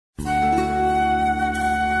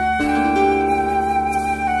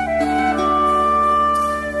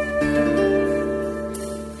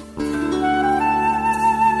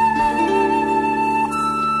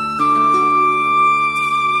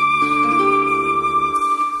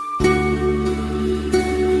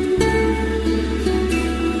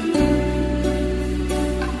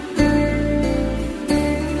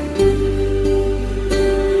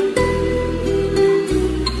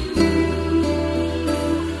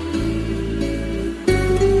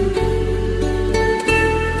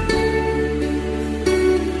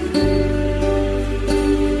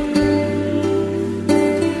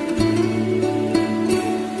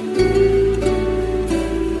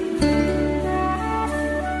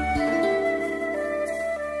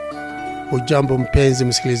Hujambo mpenzi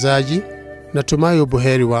msikilizaji, natumai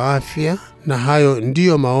ubuheri wa afya, na hayo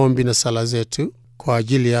ndiyo maombi na sala zetu kwa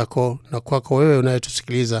ajili yako na kwako wewe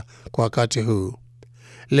unayetusikiliza kwa wakati huu.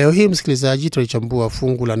 Leo hii msikilizaji, tulichambua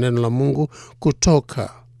fungu la neno la Mungu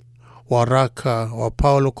kutoka waraka wa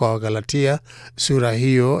Paulo kwa WAGALATIA, sura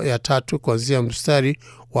hiyo ya 3 kuanzia mstari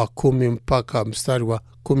wa 10 mpaka mstari wa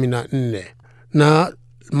 14. Na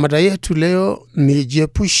mada yetu leo ni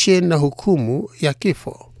Jihepushe na hukumu ya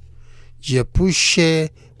kifo. Jihepushe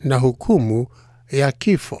na hukumu ya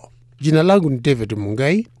kifo. Jina langu ni David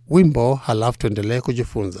Mungai. Wimbo halafu tuendelee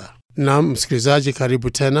kujifunza. Naam msikilizaji, karibu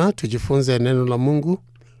tena tujifunze neno la Mungu.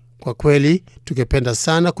 Kwa kweli tungependa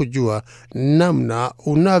sana kujua namna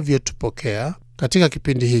unavyotupokea katika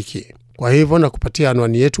kipindi hiki. Kwa hivyo nakupatia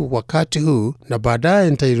anwani yetu wakati huu, na baadaye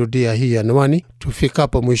nitairudia hii anwani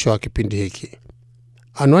tufikapo mwisho wa kipindi hiki.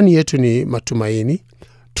 Anwani yetu ni Matumaini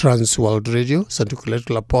Trans World Radio, sanduku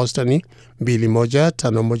letu la posta ni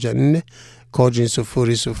 21514, kodi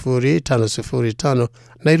 00505,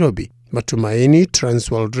 Nairobi. Matumaini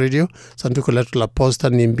Trans World Radio, sanduku letu la posta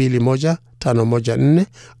ni 21514,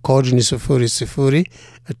 kodi ni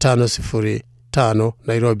 00505,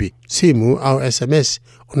 Nairobi. Simu au SMS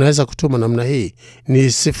unaweza kutuma namna hii ni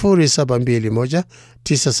 0721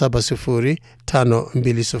 970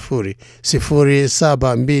 520,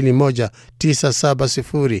 0721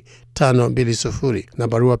 970 520. Na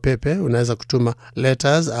barua pepe unaweza kutuma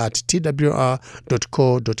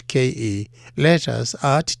letters@twr.co.ke,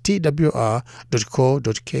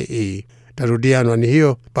 letters@twr.co.ke. Tarudia anwani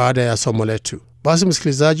hiyo baada ya somo letu. Basi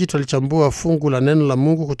msikilizaji, tulichambua fungu la neno la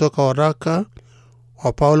Mungu kutoka waraka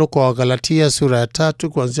wa Paulo kwa WAGALATIA, sura ya 3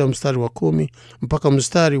 kuanzia mstari wa 10 mpaka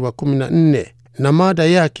mstari wa 14. Na mada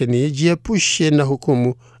yake ni Jihepushe na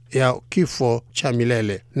hukumu ya kifo cha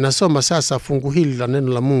milele. Nasoma sasa fungu hili la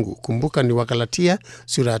neno la Mungu. Kumbuka ni WAGALATIA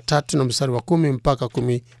sura ya 3 na mstari wa 10 mpaka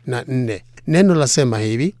 14. Neno lasema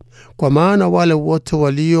hivi: kwa maana wale wote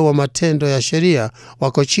walio wa matendo ya sheria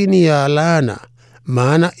wako chini ya laana,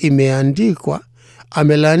 maana imeandikwa,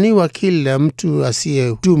 amelaaniwa kila mtu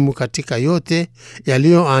asiyedumu katika yote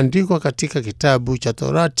yaliyoandikwa katika kitabu cha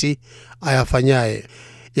Torati ayafanyaye.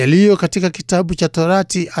 Yaliyo katika kitabu cha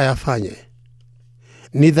Torati ayafanye.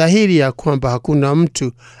 Ni dhahiri ya kwamba hakuna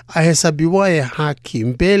mtu ahesabiwaye haki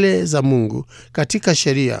mbele za Mungu katika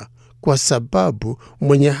sheria, kwa sababu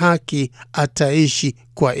mwenye haki ataishi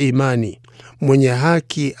kwa imani. Mwenye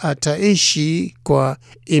haki ataishi kwa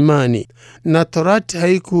imani. Na Torati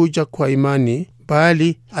haikuja kwa imani,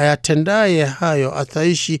 bali ayatendaye hayo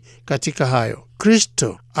ataishi katika hayo.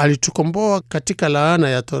 Kristo alitukomboa katika laana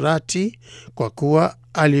ya Torati, kwa kuwa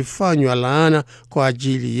alifanywa laana kwa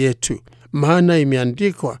ajili yetu. Maana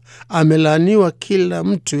imeandikwa, amelaaniwa kila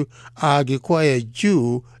mtu aagikwaye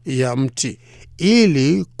juu ya mti,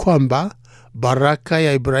 ili kwamba baraka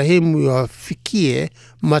ya Ibrahimu iwafikie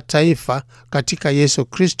mataifa katika Yesu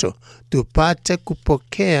Kristo, tupate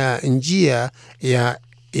kupokea njia ya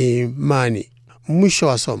imani. Mwisho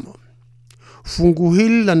wa somo. Fungu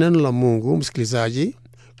hili la neno la Mungu, msikilizaji,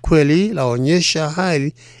 kweli laonyesha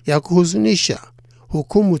hali ya kuhuzunisha.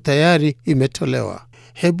 Hukumu tayari imetolewa.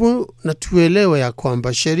 Hebu na tuelewe ya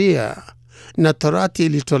kwamba sheria na Torati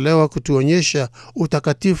ilitolewa kutuonyesha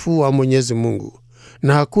utakatifu wa Mwenyezi Mungu,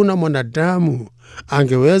 na hakuna mwanadamu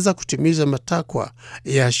angeweza kutimiza matakwa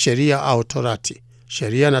ya sheria au Torati.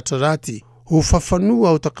 Sheria na Torati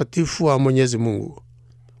hufafanua utakatifu wa Mwenyezi Mungu,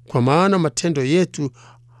 kwa maana matendo yetu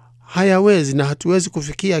hayawezi na hatuwezi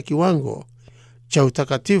kufikia kiwango cha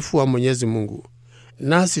utakatifu wa Mwenyezi Mungu.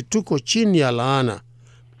 Nasi tuko chini ya laana.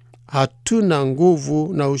 Hatuna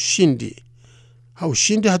nguvu na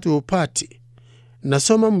ushindi hatuupati.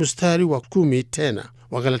 Nasoma mstari wa 10 tena,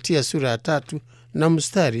 WAGALATIA sura ya 3 na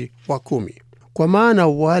mstari wa 10. Kwa maana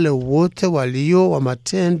wale wote walio wa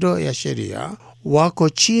matendo ya sheria wako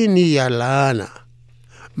chini ya laana,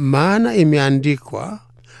 maana imeandikwa,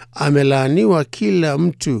 amelaaniwa kila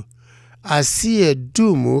mtu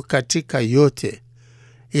asiyedumu katika yote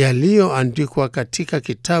yaliyoandikwa katika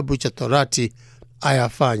kitabu cha Torati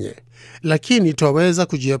ayafanye. Lakini twaweza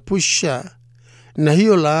kujiepusha na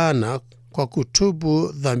hiyo laana kwa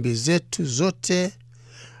kutubu dhambi zetu zote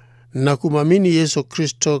na kumwamini Yesu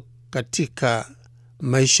Kristo katika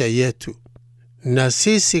maisha yetu. Na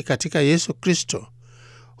sisi katika Yesu Kristo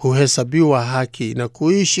huhesabiwa haki na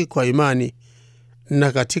kuishi kwa imani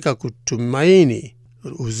na katika kutumaini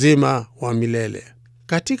uzima wa milele.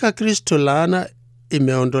 Katika Kristo laana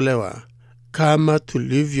imeondolewa, kama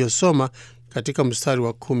tulivyosoma katika mstari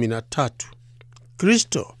wa 13.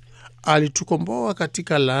 Kristo alitukomboa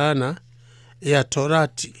katika laana ya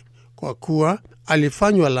Torati, kwa kuwa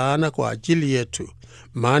alifanywa laana kwa ajili yetu,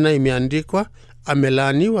 Maana imeandikwa,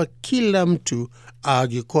 amelaaniwa kila mtu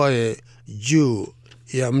aagikwaye juu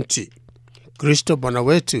ya mti. Kristo Bwana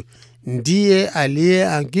wetu ndiye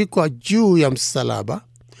aliyeangikwa juu ya msalaba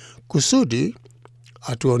kusudi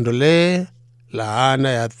atuondolee laana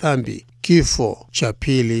ya dhambi, kifo cha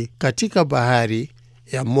pili katika bahari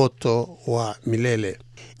ya moto wa milele.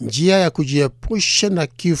 Njia ya kujiepusha na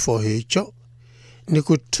kifo hicho ni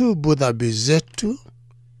kutubu dhambi zetu,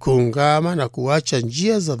 kuungama na kuacha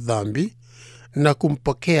njia za dhambi na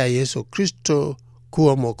kumpokea Yesu Kristo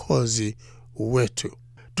kuwa Mwokozi wetu.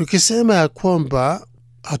 Tukisema ya kwamba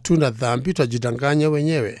hatuna dhambi tutajidanganya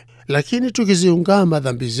wenyewe, lakini tukiziungama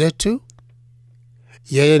dhambi zetu,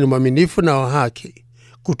 yeye ni mwaminifu na wa haki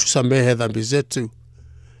kutusamehe dhambi zetu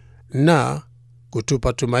na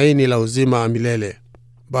kutupa tumaini la uzima wa milele.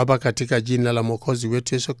 Baba, katika jina la Mwokozi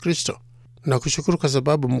wetu Yesu Kristo, na kushukuru kwa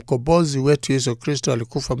sababu mkombozi wetu Yesu Kristo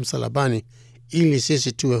alikufa msalabani ili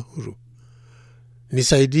sisi tuwe huru.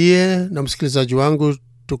 Nisaidie na msikilizaji wangu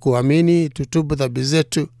tukuamini, tutubu dhambi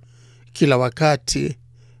zetu kila wakati,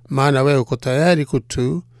 maana wewe uko tayari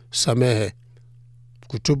kutusamehe,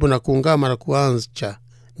 kutubu na kuungama na kuanza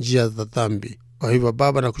njia za dhambi. Kwa hivyo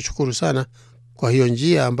Baba, nakushukuru sana kwa hiyo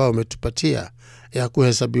njia ambayo umetupatia ya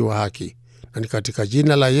kuhesabiwa haki. Na ni katika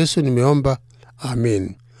jina la Yesu nimeomba,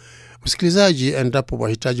 amen. Msikilizaji, endapo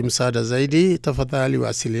wahitaji msaada zaidi, tafadhali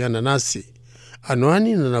wasiliana nasi.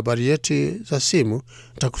 Anwani na nambari yetu za simu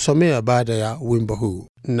nitakusomea baada ya wimbo huu.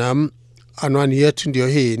 Naam, anwani yetu ndio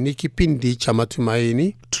hii. Ni kipindi cha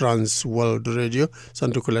Matumaini, Trans World Radio.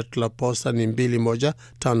 Sanduku letu la posta ni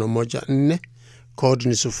 21514, kodi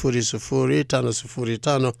ni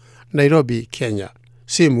 00505, Nairobi, Kenya.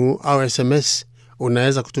 Simu au SMS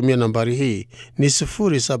unaweza kutumia nambari hii ni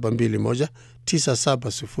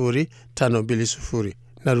 0721970520.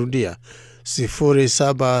 Narudia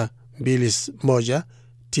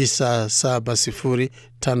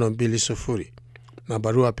 0721970520. Na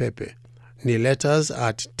barua pepe ni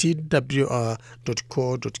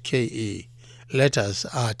letters@twr.co.ke,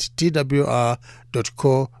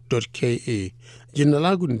 letters@twr.co.ke. Jina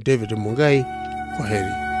langu ni David Mungai.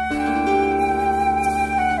 Kwaheri.